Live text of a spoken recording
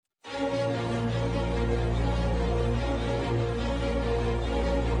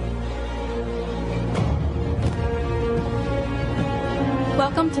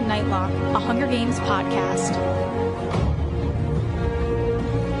Welcome to Nightlock, a Hunger Games podcast.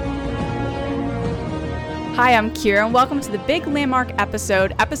 Hi, I'm Kira, and welcome to the big landmark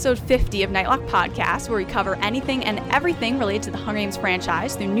episode 50 of Nightlock Podcast, where we cover anything and everything related to the Hunger Games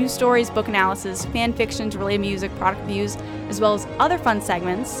franchise through news stories, book analysis, fan fictions, related music, product reviews, as well as other fun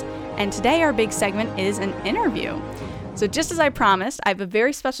segments. And today our big segment is an interview. So just as I promised, I have a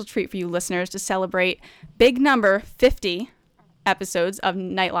very special treat for you listeners to celebrate big number 50 episodes of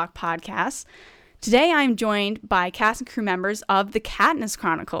Nightlock Podcast. Today I'm joined by cast and crew members of the Katniss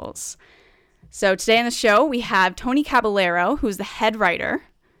Chronicles. So today on the show we have Tony Caballero, who's the head writer.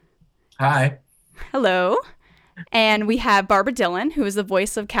 Hi. Hello. And we have Barbara Dillon, who is the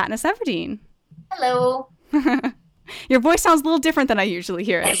voice of Katniss Everdeen. Hello. Your voice sounds a little different than I usually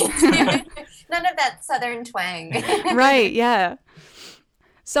hear it. None of that southern twang. Right, yeah.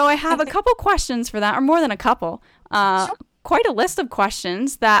 So I have a couple questions for that, or more than a couple. Sure. Quite a list of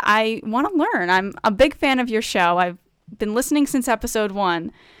questions that I want to learn. I'm a big fan of your show. I've been listening since episode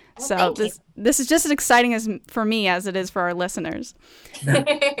 1. Well, So this is just as exciting as for me as it is for our listeners.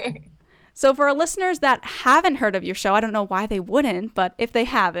 So for our listeners that haven't heard of your show, I don't know why they wouldn't, but if they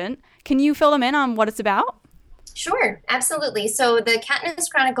haven't, can you fill them in on what it's about? Sure, absolutely. So the Katniss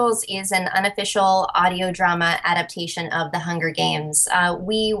Chronicles is an unofficial audio drama adaptation of The Hunger Games.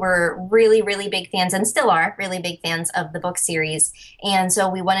 We were really, really big fans, and still are really big fans of the book series. And so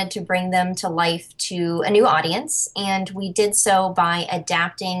we wanted to bring them to life to a new audience. And we did so by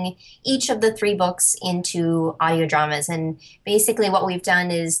adapting each of the 3 books into audio dramas. And basically what we've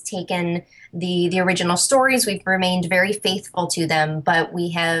done is taken the original stories. We've remained very faithful to them, but we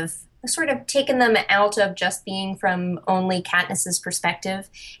have sort of taken them out of just being from only Katniss's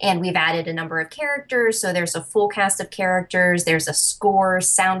perspective, and we've added a number of characters. So there's a full cast of characters, there's a score,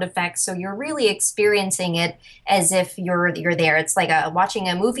 sound effects, so you're really experiencing it as if you're there. It's like watching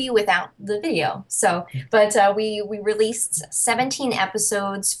a movie without the video. So, but we released 17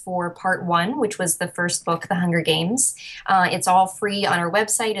 episodes for part 1, which was the first book, The Hunger Games. It's all free on our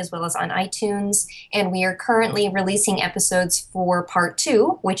website as well as on iTunes, and we are currently releasing episodes for part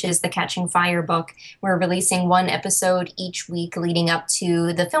 2, which is the Catching Fire book. We're releasing 1 episode each week leading up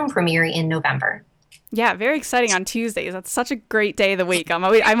to the film premiere in November. Yeah, very exciting on Tuesdays. That's such a great day of the week. I'm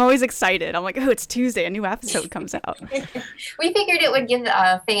always excited. I'm like, oh, it's Tuesday, a new episode comes out. We figured it would give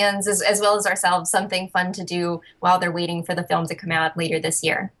fans as well as ourselves something fun to do while they're waiting for the film to come out later this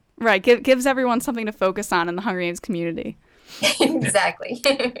year. Right, gives everyone something to focus on in the Hunger Games community. Exactly.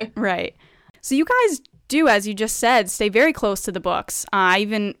 Right. So you guys do, as you just said, stay very close to the books. I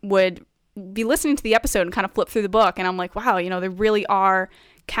even would be listening to the episode and kind of flip through the book, and I'm like, wow, they really are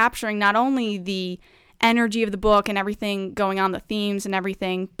capturing not only the energy of the book and everything going on, the themes and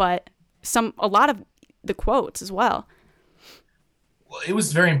everything, but a lot of the quotes as well. Well, it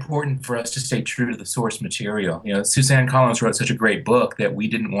was very important for us to stay true to the source material. Suzanne Collins wrote such a great book that we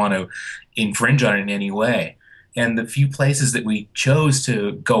didn't want to infringe on it in any way. And the few places that we chose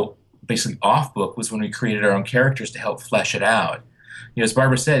to go basically off book was when we created our own characters to help flesh it out. As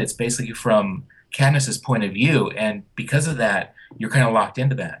Barbara said, it's basically from Katniss's point of view, and because of that, you're kind of locked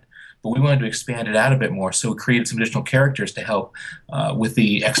into that. But we wanted to expand it out a bit more, so we created some additional characters to help with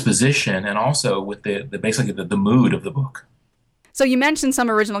the exposition and also with the mood of the book. So you mentioned some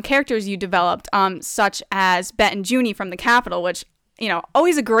original characters you developed, such as Bet and Junie from the Capitol, which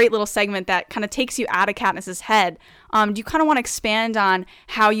always a great little segment that kind of takes you out of Katniss's head. Do you kind of want to expand on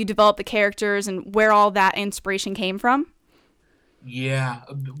how you developed the characters and where all that inspiration came from? Yeah,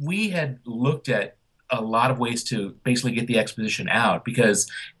 we had looked at a lot of ways to basically get the exposition out, because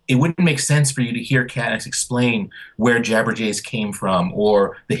it wouldn't make sense for you to hear Katniss explain where Jabberjays came from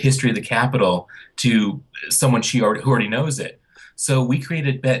or the history of the Capitol to someone who already knows it. So we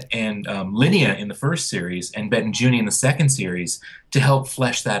created Bet and Linnea in the first series and Bet and Junie in the second series to help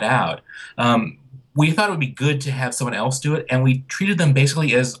flesh that out. We thought it would be good to have someone else do it, and we treated them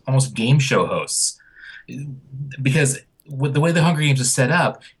basically as almost game show hosts. Because with the way the Hunger Games is set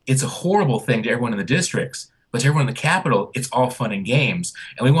up, it's a horrible thing to everyone in the districts, but to everyone in the Capitol, it's all fun and games.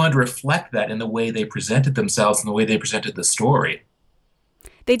 And we wanted to reflect that in the way they presented themselves and the way they presented the story.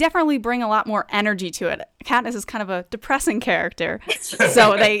 They definitely bring a lot more energy to it. Katniss is kind of a depressing character,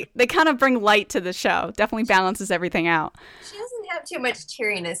 so they kind of bring light to the show. Definitely balances everything out. She doesn't have too much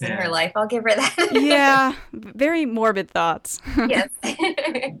cheeriness in her life. I'll give her that. Yeah, very morbid thoughts. Yes.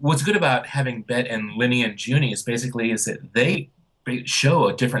 What's good about having Bet and Linnea and Junie is that they show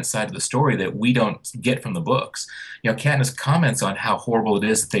a different side of the story that we don't get from the books. Katniss comments on how horrible it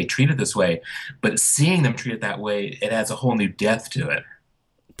is that they treat it this way, but seeing them treat it that way, it adds a whole new depth to it.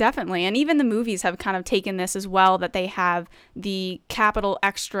 Definitely. And even the movies have kind of taken this as well, that they have the Capitol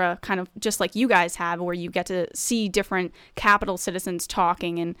Extra, kind of just like you guys have, where you get to see different Capitol citizens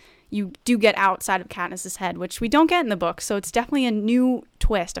talking, and you do get outside of Katniss's head, which we don't get in the book. So it's definitely a new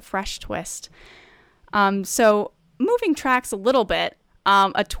twist, a fresh twist. So moving tracks a little bit,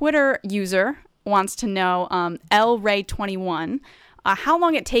 a Twitter user wants to know, LRay21, how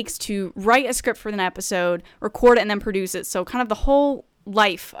long it takes to write a script for an episode, record it, and then produce it. So kind of the whole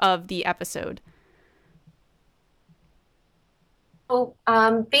life of the episode. So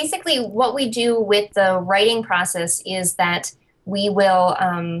basically what we do with the writing process is that we will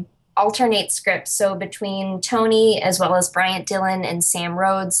alternate scripts. So between Tony as well as Bryant Dillon and Sam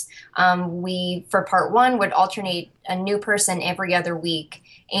Rhodes, we, for part one, would alternate a new person every other week.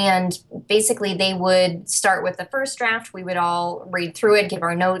 And basically they would start with the first draft. We would all read through it, give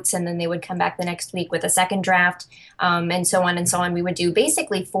our notes, and then they would come back the next week with a second draft, and so on and so on. We would do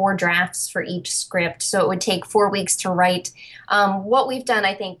basically 4 drafts for each script. So it would take 4 weeks to write. What we've done,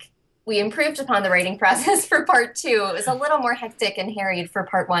 I think, we improved upon the writing process for part 2. It was a little more hectic and harried for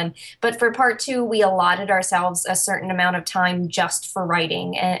part 1. But for part 2, we allotted ourselves a certain amount of time just for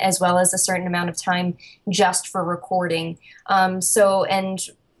writing, as well as a certain amount of time just for recording. And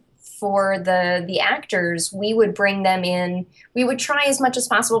for the actors, we would bring them in. We would try as much as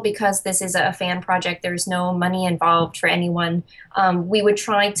possible, because this is a fan project. There's no money involved for anyone. We would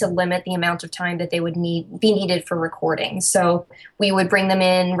try to limit the amount of time that they would be needed for recording. So we would bring them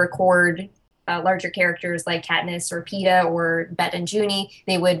in, record larger characters like Katniss or Peeta or Bet and Junie.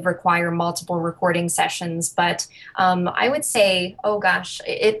 They would require multiple recording sessions. But I would say,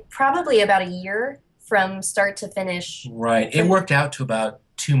 it probably about a year from start to finish. Right. It worked out to about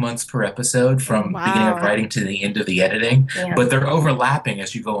 2 months per episode from beginning of writing to the end of the editing, but they're overlapping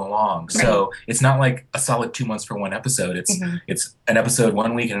as you go along. Right. So it's not like a solid 2 months for one episode. It's it's an episode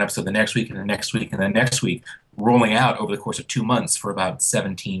 1 week and an episode the next week and the next week and the next week, rolling out over the course of 2 months for about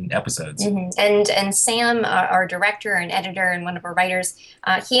 17 episodes. And Sam, our director and editor and one of our writers,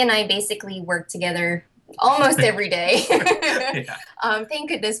 he and I basically work together almost every day. Thank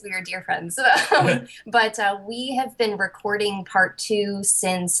goodness we are dear friends. But we have been recording part 2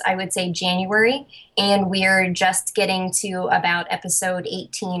 since, I would say, January, and we're just getting to about episode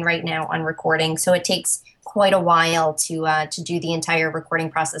 18 right now on recording. So it takes quite a while to do the entire recording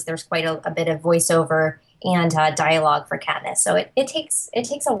process. There's quite a bit of voiceover and dialogue for Katniss. So it takes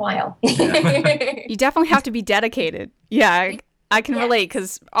a while. You definitely have to be dedicated. Yeah. I can relate,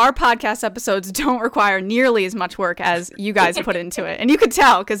 because our podcast episodes don't require nearly as much work as you guys put into it. And you could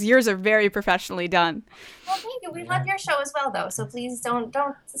tell, because yours are very professionally done. Well, thank you. We love your show as well, though. So please don't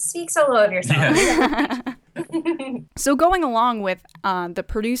speak so low of yourself. So going along with the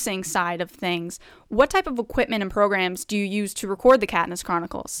producing side of things, what type of equipment and programs do you use to record the Katniss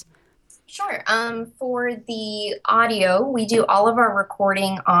Chronicles? Sure. For the audio, we do all of our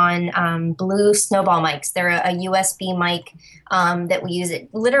recording on Blue Snowball mics. They're a USB mic that we use. It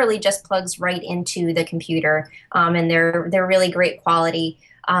literally just plugs right into the computer, and they're really great quality.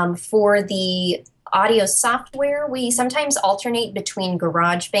 For the audio software, we sometimes alternate between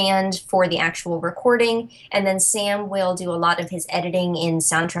GarageBand for the actual recording, and then Sam will do a lot of his editing in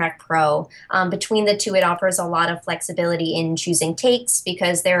Soundtrack Pro. Between the two, it offers a lot of flexibility in choosing takes,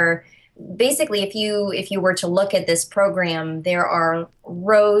 because there are basically, if you were to look at this program, there are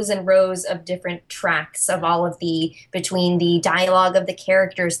rows and rows of different tracks of all of between the dialogue of the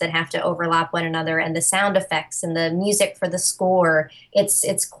characters that have to overlap one another, and the sound effects and the music for the score.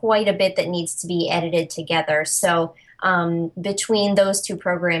 It's quite a bit that needs to be edited together. So between those two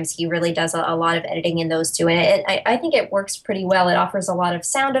programs, he really does a lot of editing in those two. And I think it works pretty well. It offers a lot of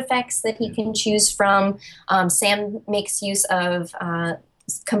sound effects that he can choose from. Sam makes use of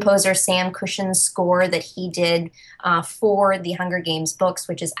composer Sam Cushion's score that he did for the Hunger Games books,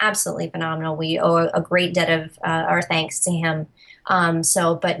 which is absolutely phenomenal. We owe a great debt of our thanks to him.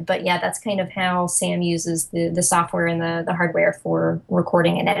 But yeah, that's kind of how Sam uses the software and the hardware for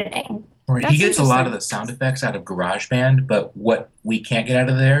recording and editing. Right. He gets a lot of the sound effects out of GarageBand, but what we can't get out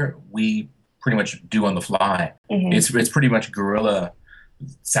of there, we pretty much do on the fly. It's pretty much guerrilla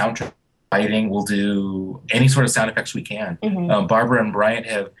soundtrack. Fighting, we'll do any sort of sound effects we can. Barbara and Bryant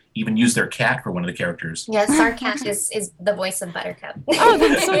have even used their cat for one of the characters. Yes, our cat is the voice of Buttercup. Oh,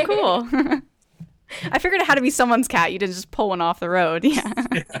 that's so cool. I figured it had to be someone's cat. You didn't just pull one off the road. Yeah.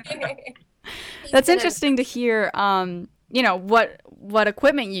 That's interesting to hear, what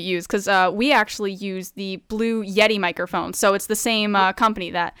equipment you use, because we actually use the Blue Yeti microphone. So it's the same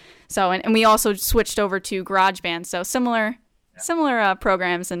company and we also switched over to GarageBand. So similar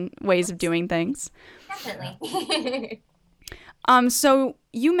programs and ways of doing things. Definitely. So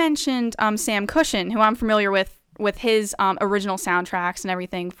you mentioned Sam Cushion, who I'm familiar with his original soundtracks and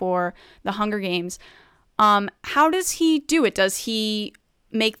everything for the Hunger Games. How does he do it? Does he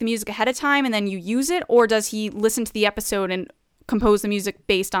make the music ahead of time and then you use it, or does he listen to the episode and compose the music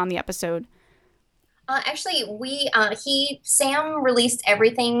based on the episode? Actually, Sam released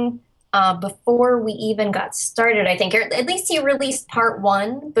everything before we even got started, I think. Or at least he released part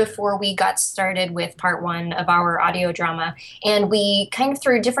one before we got started with part one of our audio drama. And we kind of,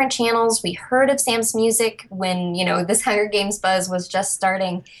 through different channels, we heard of Sam's music when, this Hunger Games buzz was just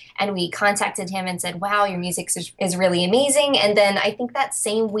starting. And we contacted him and said, wow, your music is really amazing. And then I think that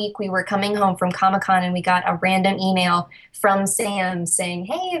same week we were coming home from Comic-Con and we got a random email from Sam saying,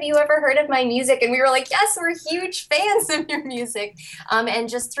 hey, have you ever heard of my music? And we were like, yes, we're huge fans of your music. And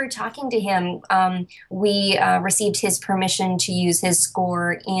just through talking to him, we received his permission to use his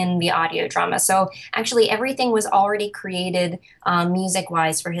score in the audio drama. So actually everything was already created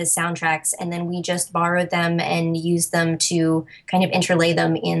music-wise for his soundtracks. And then we just borrowed them and used them to kind of interlay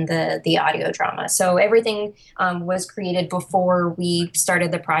them in the audio drama. So everything was created before we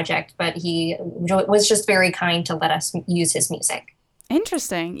started the project, but he was just very kind to let us use his music.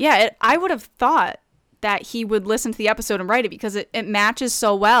 Interesting. Yeah, I would have thought that he would listen to the episode and write it because it matches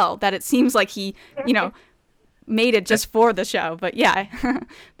so well that it seems like he, made it just for the show. But yeah,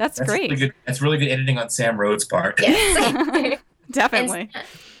 that's great. Really good. That's really good editing on Sam Rhodes' part. Yes. Definitely.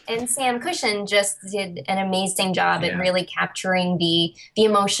 And Sam Cushion just did an amazing job at really capturing the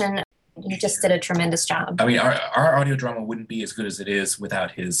emotion. He just did a tremendous job. I mean, our audio drama wouldn't be as good as it is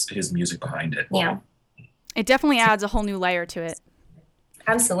without his music behind it. Yeah. It definitely adds a whole new layer to it.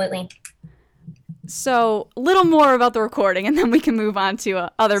 Absolutely. So a little more about the recording, and then we can move on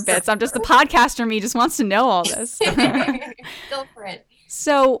to other bits. I'm just the podcaster. Me just wants to know all this. Go for it.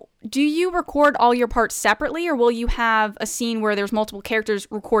 So do you record all your parts separately, or will you have a scene where there's multiple characters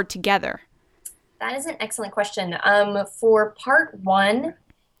record together? That is an excellent question. For part one,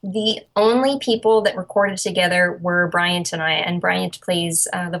 the only people that recorded together were Bryant and I, and Bryant plays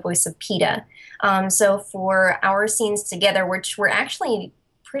the voice of PETA. So for our scenes together, which were actually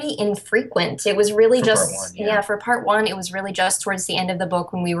pretty infrequent. It was really for part one, it was really just towards the end of the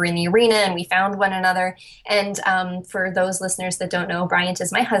book when we were in the arena and we found one another. And for those listeners that don't know, Bryant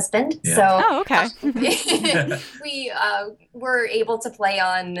is my husband. Yeah. So okay. we were able to play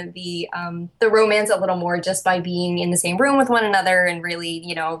on the romance a little more just by being in the same room with one another and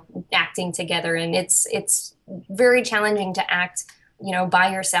really, acting together. And it's very challenging to act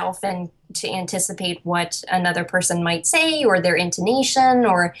by yourself and to anticipate what another person might say or their intonation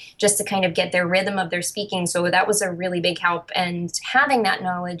or just to kind of get their rhythm of their speaking. So that was a really big help. And having that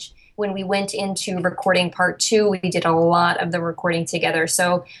knowledge, when we went into recording part two, we did a lot of the recording together.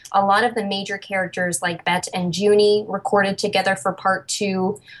 So a lot of the major characters like Bet and Junie recorded together for part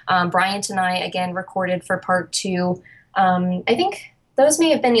two. Bryant and I, again, recorded for part two. I think those may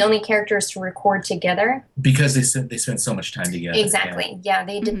have been the only characters to record together. Because they spent so much time together. Exactly. Yeah,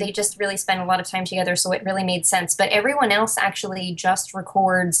 they did. They just really spent a lot of time together, so it really made sense. But everyone else actually just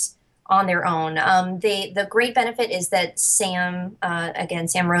records on their own. The great benefit is that Sam, again,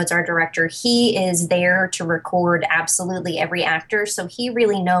 Sam Rhodes, our director, he is there to record absolutely every actor. So he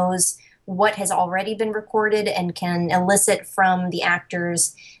really knows what has already been recorded and can elicit from the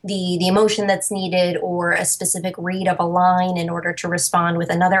actors the emotion that's needed or a specific read of a line in order to respond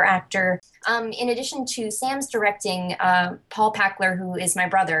with another actor. In addition to Sam's directing, Paul Packler, who is my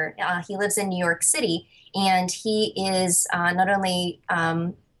brother, he lives in New York City, and he is not only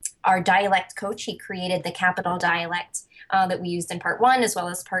our dialect coach. He created the capital dialect that we used in part one as well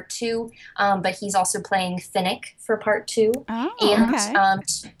as part two, but he's also playing Finnick for part two. Oh, and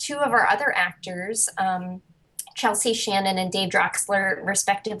okay. Two of our other actors, Chelsea Shannon and Dave Droxler,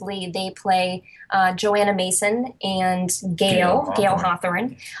 respectively, they play Joanna Mason and Gail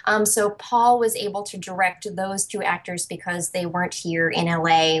Hawthorne. So Paul was able to direct those two actors because they weren't here in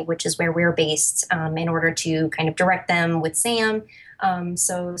LA, which is where we're based, in order to kind of direct them with Sam.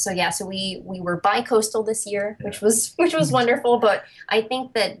 So we were bi-coastal this year, which was wonderful. But I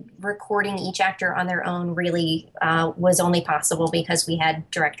think that recording each actor on their own really was only possible because we had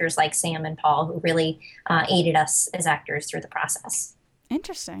directors like Sam and Paul who really aided us as actors through the process.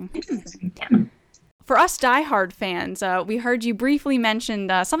 Interesting. Yeah. For us diehard fans, we heard you briefly mention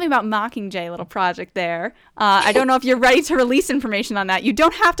something about Mockingjay, little project there. I don't know if you're ready to release information on that. You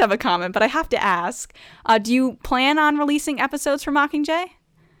don't have to have a comment, but I have to ask. Do you plan on releasing episodes for Mockingjay?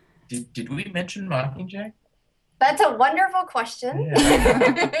 Did we mention Mockingjay? That's a wonderful question.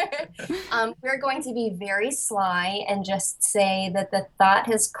 Yeah. We're going to be very sly and just say that the thought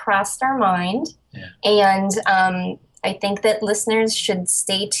has crossed our mind. Yeah. And I think that listeners should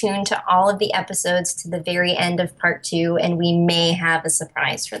stay tuned to all of the episodes to the very end of part 2, and we may have a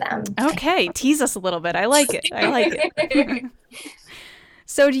surprise for them. Okay, tease us a little bit. I like it. I like it.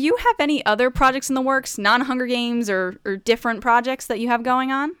 So do you have any other projects in the works, non-Hunger Games or different projects that you have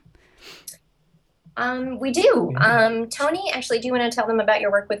going on? We do. Tony, actually, do you want to tell them about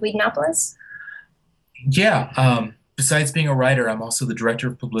your work with Whedonopolis? Yeah. Besides being a writer, I'm also the director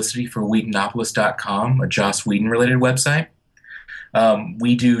of publicity for Whedonopolis.com, a Joss Whedon-related website.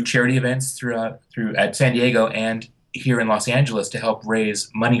 We do charity events at San Diego and here in Los Angeles to help raise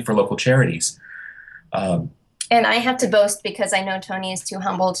money for local charities. And I have to boast because I know Tony is too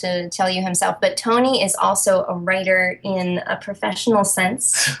humble to tell you himself, but Tony is also a writer in a professional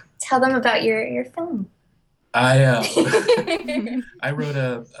sense. Tell them about your film. I wrote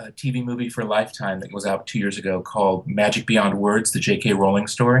a TV movie for Lifetime that was out 2 years ago called Magic Beyond Words, the J.K. Rowling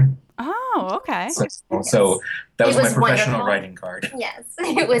story. Oh, okay. So that was my professional wonderful. writing card. Yes,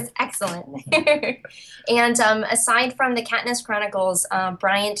 it was excellent. And aside from the Katniss Chronicles,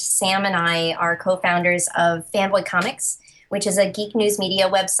 Bryant, Sam, and I are co-founders of Fanboy Comics, which is a geek news media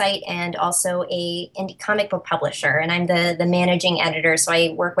website and also a indie comic book publisher. And I'm the managing editor, so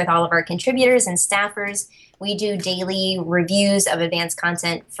I work with all of our contributors and staffers. We do daily reviews of advanced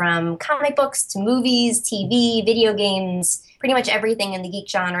content from comic books to movies, TV, video games, pretty much everything in the geek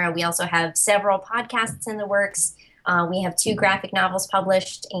genre. We also have several podcasts in the works. We have 2 graphic novels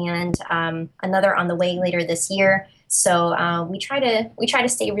published and another on the way later this year. So we try to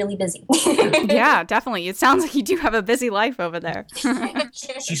stay really busy. Yeah, definitely. It sounds like you do have a busy life over there.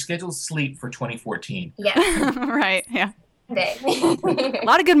 She schedules sleep for 2014. Yeah. Right. Yeah. A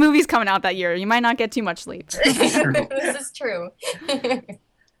lot of good movies coming out that year. You might not get too much sleep. This is true.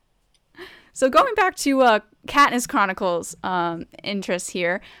 So going back to Katniss Chronicles interests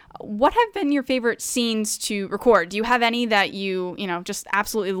here, what have been your favorite scenes to record? Do you have any that you just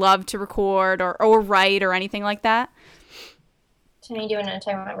absolutely love to record or write or anything like that? Tony, do you want to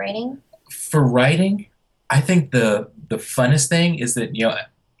talk about writing? For writing, I think the funnest thing is that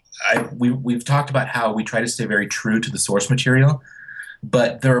we've talked about how we try to stay very true to the source material,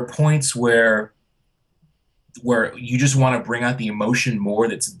 but there are points where you just want to bring out the emotion more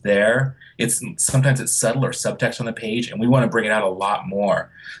that's there. Sometimes it's subtle or subtext on the page, and we want to bring it out a lot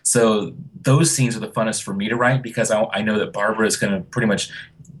more. So those scenes are the funnest for me to write because I know that Barbara is going to pretty much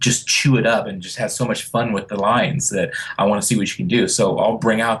just chew it up and just have so much fun with the lines that I want to see what she can do. So I'll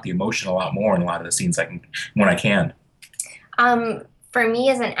bring out the emotion a lot more in a lot of the scenes when I can. For me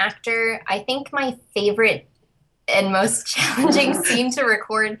as an actor, I think my favorite and most challenging scene to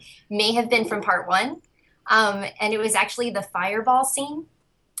record may have been from part 1. And it was actually the fireball scene.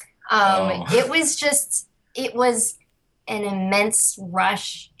 It was an immense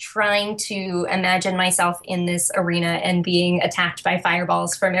rush trying to imagine myself in this arena and being attacked by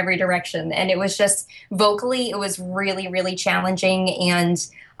fireballs from every direction. And it was just vocally, it was really, really challenging and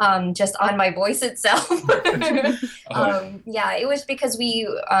just on my voice itself. Yeah, it was because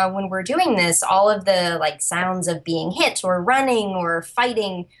when we're doing this, all of the sounds of being hit or running or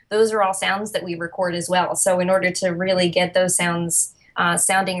fighting, those are all sounds that we record as well. So in order to really get those sounds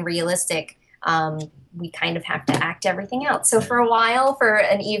sounding realistic, we kind of have to act everything out. So for a while, for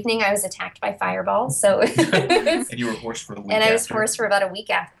an evening, I was attacked by fireballs. So and you were hoarse for a week. And I was hoarse for about a week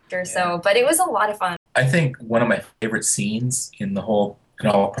after. Yeah. So, but it was a lot of fun. I think one of my favorite scenes in all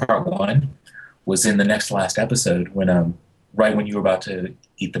part 1 was in the next last episode when right when you were about to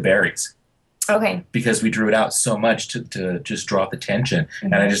eat the berries. Okay. Because we drew it out so much to just draw up the tension. Mm-hmm.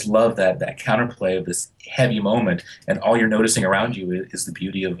 And I just love that counterplay of this heavy moment, and all you're noticing around you is the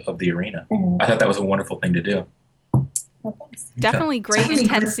beauty of the arena. Mm-hmm. I thought that was a wonderful thing to do. Definitely great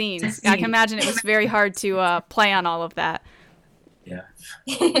intense scenes. I can imagine it was very hard to play on all of that. Yeah.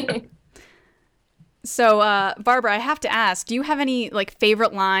 So, Barbara, I have to ask, do you have any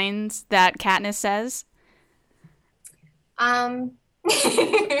favorite lines that Katniss says? Oh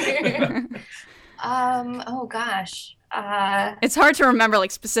gosh. It's hard to remember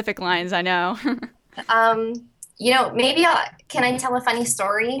specific lines, I know. Maybe can I tell a funny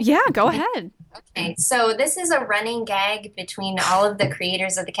story? Yeah, go ahead. Okay, so this is a running gag between all of the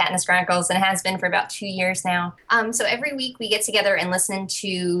creators of the Katniss Chronicles, and has been for about 2 years now. So every week we get together and listen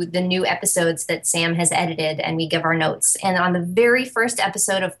to the new episodes that Sam has edited, and we give our notes. And on the very first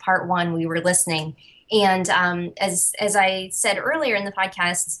episode of part 1, we were listening. And as I said earlier in the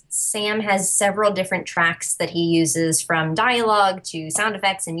podcast, Sam has several different tracks that he uses, from dialogue to sound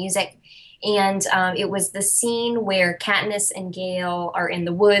effects and music. And it was the scene where Katniss and Gale are in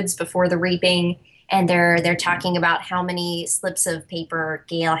the woods before the reaping, and they're talking about how many slips of paper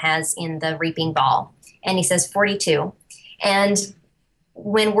Gale has in the reaping ball, and he says 42. And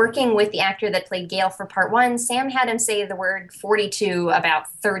when working with the actor that played Gale for part 1, Sam had him say the word 42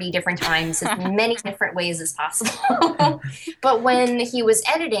 about 30 different times in many different ways as possible. But when he was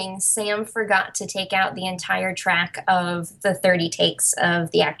editing, Sam forgot to take out the entire track of the 30 takes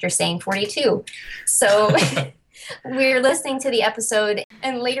of the actor saying 42. So we're listening to the episode,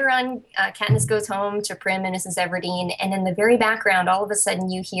 and later on, Katniss goes home to Prim and Mrs. Everdeen, and in the very background, all of a sudden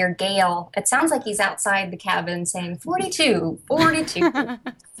you hear Gale. It sounds like he's outside the cabin saying 42, 42.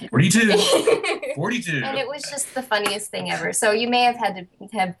 42, 42. And it was just the funniest thing ever. So you may have had to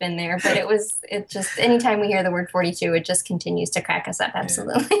have been there, but it just, anytime we hear the word 42, it just continues to crack us up,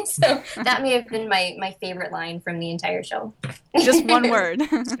 absolutely. Yeah. So that may have been my favorite line from the entire show. Just one word.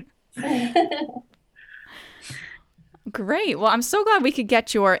 Great. Well, I'm so glad we could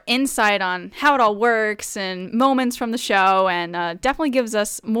get your insight on how it all works and moments from the show, and definitely gives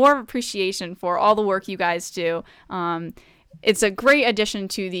us more appreciation for all the work you guys do. It's a great addition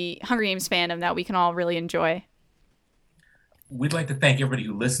to the Hunger Games fandom that we can all really enjoy. We'd like to thank everybody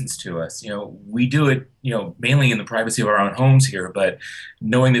who listens to us. We do it, mainly in the privacy of our own homes here, but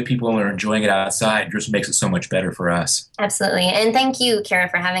knowing that people are enjoying it outside just makes it so much better for us. Absolutely. And thank you, Kara,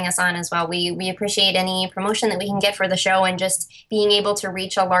 for having us on as well. We appreciate any promotion that we can get for the show, and just being able to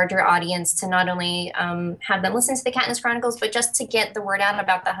reach a larger audience to not only have them listen to the Katniss Chronicles, but just to get the word out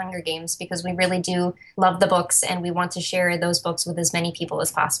about the Hunger Games, because we really do love the books and we want to share those books with as many people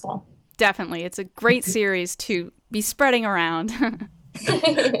as possible. Definitely. It's a great series to be spreading around.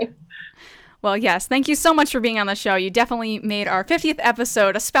 Well, yes, thank you so much for being on the show. You definitely made our 50th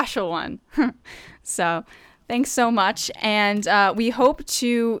episode a special one. So thanks so much. And we hope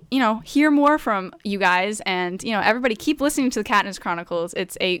to, hear more from you guys. And, everybody keep listening to the Katniss Chronicles.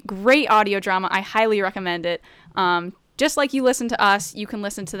 It's a great audio drama. I highly recommend it. Just like you listen to us, you can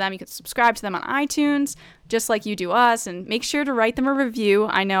listen to them. You can subscribe to them on iTunes, just like you do us, and make sure to write them a review.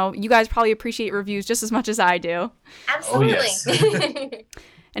 I know you guys probably appreciate reviews just as much as I do. Absolutely. Oh, yes.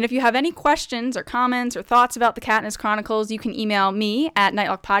 And if you have any questions or comments or thoughts about the Katniss Chronicles, you can email me at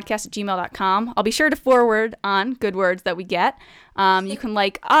nightlockpodcast@gmail.com. I'll be sure to forward on good words that we get. You can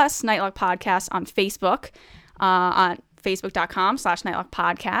like us, Nightlock Podcast, on Facebook, on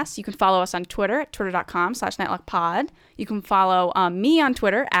facebook.com/nightlockpodcast. You can follow us on Twitter at twitter.com/nightlockpod. You can follow me on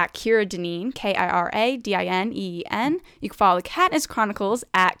Twitter at Kira Dineen, KIRADINEEN. You can follow the Katniss Chronicles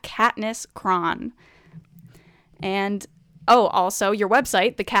at KatnissChron. And, also your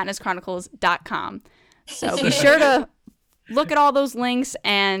website, thekatnisschronicles.com. So be sure to look at all those links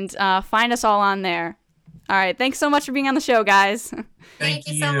and find us all on there. All right. Thanks so much for being on the show, guys. Thank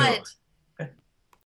you so much.